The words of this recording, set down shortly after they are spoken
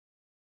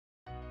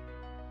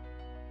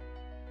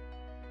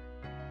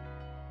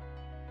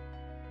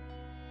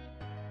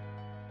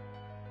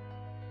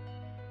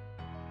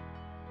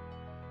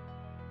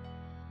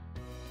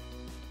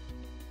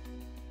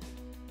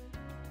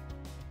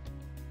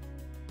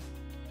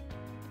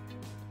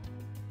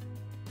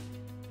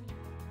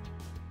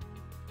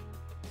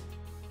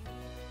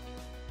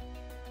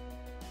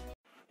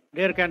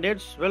Dear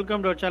candidates,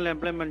 welcome to our channel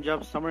Employment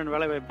Jobs, Tamil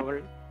வேலை வாய்ப்புகள்.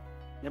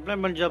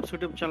 Employment Jobs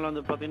YouTube channel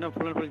வந்து பார்த்தீங்கன்னா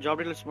full and full job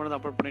details மட்டும்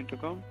upload பண்ணிட்டு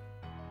இருக்கோம்.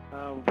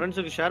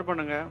 ஃப்ரெண்ட்ஸுக்கு ஷேர்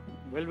பண்ணுங்க,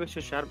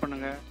 வெல்விஷர்ஸ் ஷேர்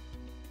பண்ணுங்க.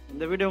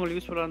 இந்த வீடியோ உங்களுக்கு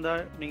யூஸ்ஃபுல்லாக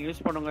இருந்தால் நீங்கள்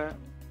யூஸ் பண்ணுங்க,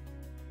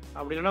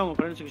 அப்படி இல்லைன்னா உங்கள்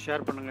ஃப்ரெண்ட்ஸுக்கு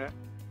ஷேர் பண்ணுங்க.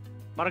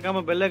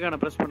 மறக்காமல் பெல்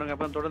ஐகானை ப்ரெஸ் பண்ணுங்க.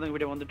 அப்போ தொடர்ந்து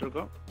வீடியோ வந்துட்டு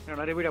இருக்கோம்.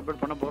 நிறைய வீடியோ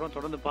அப்லோட் பண்ண போகிறோம்,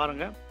 தொடர்ந்து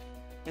பாருங்க.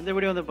 இந்த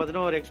வீடியோ வந்து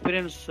பார்த்தீங்கன்னா ஒரு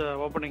எக்ஸ்பீரியன்ஸ்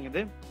ஓப்பனிங்.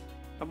 இது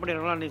company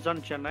Reynold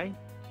Nissan Chennai.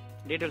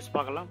 Details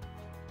பார்க்கலாம்.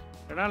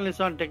 RENAULT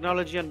Nissan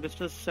Technology and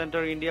Business Center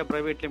India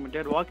Private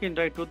Limited, walk-in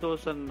drive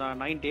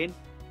 2019,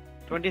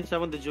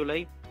 27th July,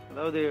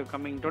 அதாவது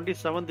கம்மிங்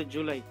 27th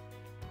July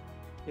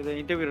இது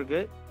இன்டர்வியூ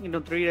இருக்குது.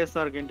 இன்னும் 3 days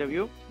தான் இருக்குது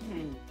இன்டர்வியூ.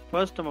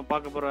 ஃபர்ஸ்ட் நம்ம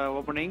பார்க்க போகிற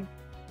opening,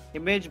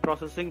 image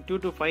processing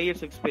 2 to 5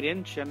 years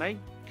experience, Chennai.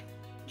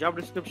 Job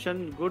description,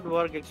 good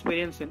work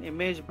experience in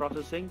image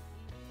processing,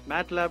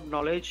 Matlab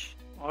Knowledge,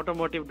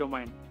 Automotive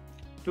Domain.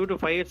 2 to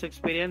 5 years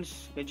experience,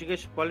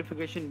 education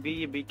qualification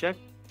BE BTech.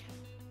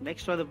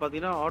 Next வந்து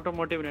பார்த்தீங்கன்னா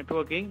Automotive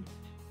Networking,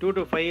 2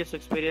 to 5 years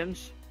experience,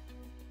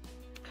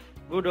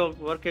 good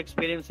work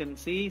experience in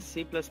C++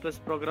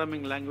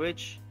 programming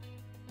language,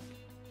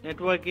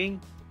 networking,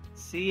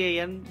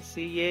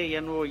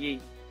 CANOE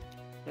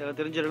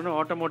தெரிஞ்சிருக்கணும்.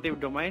 Automotive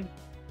Domain,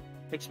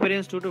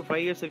 experience 2 to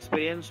 5 years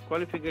experience,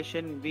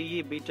 qualification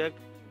BE BTech.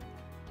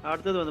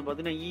 அடுத்தது வந்து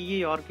பார்த்தீங்கன்னா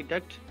EE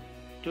Architect,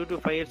 2 to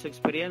 5 years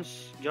experience,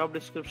 job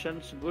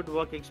descriptions, good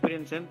work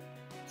experience in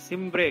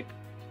SimBreak.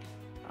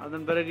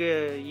 அதன் பிறகு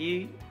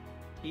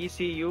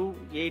ECU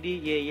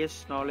ADAS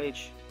knowledge,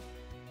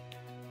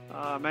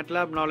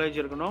 Matlab knowledge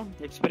இருக்கணும்.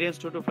 experience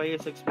 2 to 5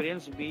 years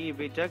experience, BE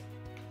BTech.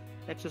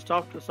 Next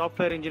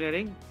software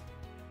engineering,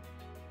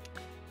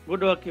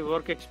 good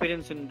work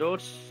experience in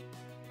DOS,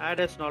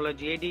 ADAS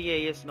knowledge,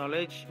 ADAS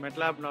knowledge,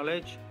 Matlab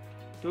knowledge,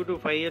 2 to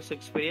 5 years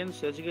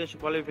experience, education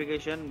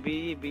qualification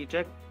BE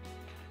BTech.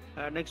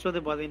 Next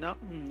வந்து பார்த்தீங்கன்னா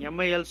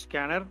MIL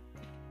scanner,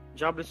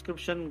 job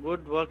description,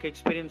 good work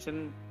experience in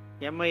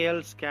MIL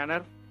scanner,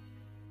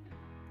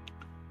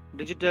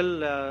 digital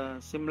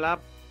SimLab,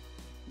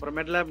 அப்புறம்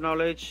MedLab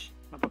knowledge,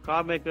 அப்புறம்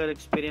car maker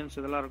experience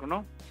இதெல்லாம்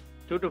இருக்கணும்.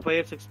 2 to 5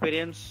 years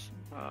experience,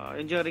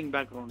 engineering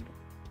background.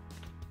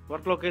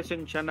 Work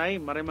location Chennai,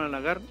 Maraimalai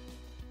Nagar,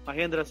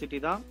 Mahindra city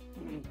தான்.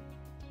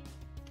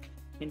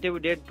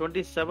 Interview date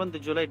 27th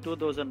July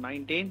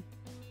 2019.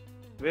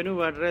 Venue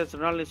address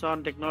Reynold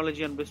Nissan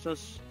technology and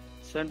business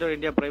centre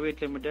India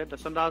private limited,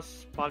 அசண்டாஸ்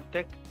park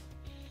tech,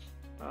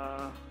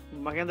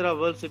 Mahindra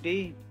World City,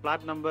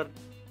 plat number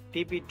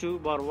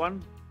TP2/1,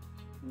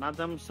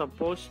 Nadam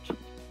Subpost,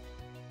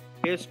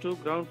 Phase 2,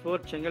 Ground 4,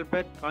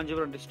 Chengalpet,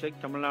 Kanjipuram District,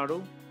 Tamil Nadu,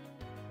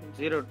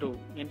 02.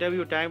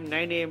 Interview time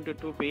 9 AM to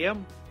 2 PM,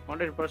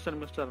 100%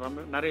 Mr.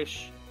 Naresh.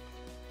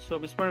 So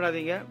miss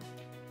பண்ணிடாதீங்க.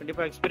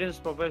 கண்டிப்பாக experience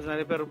profiles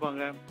நிறைய பேர்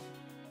இருப்பாங்க,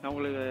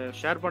 அவங்களுக்கு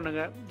share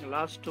பண்ணுங்கள்.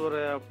 Last ஒரு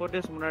 4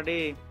 days முன்னாடி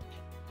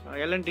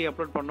LNT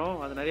upload பண்ணோம்,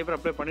 அது நிறைய பேர்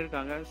அப்ளை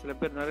பண்ணியிருக்காங்க. சில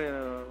பேர் நிறைய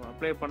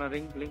அப்ளை பண்ண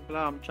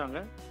லிங்க்லாம் அனுப்பிச்சாங்க.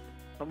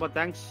 ரொம்ப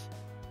thanks.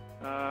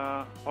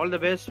 All the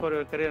best for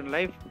your career and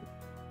life.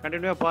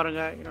 கண்டினியூவாக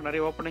பாருங்கள், இன்னும்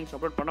நிறைய ஓப்பனிங்ஸ்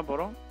அப்லோட் பண்ண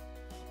போகிறோம்.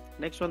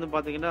 நெக்ஸ்ட் வந்து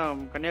பார்த்தீங்கன்னா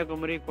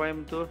கன்னியாகுமரி,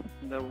 கோயம்புத்தூர்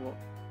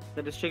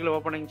இந்த டிஸ்ட்ரிக்டில்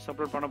ஓப்பனிங்ஸ்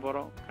அப்லோட் பண்ண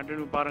போகிறோம்.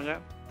 கண்டினியூ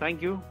பாருங்கள்.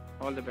 தேங்க்யூ.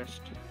 All the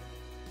best.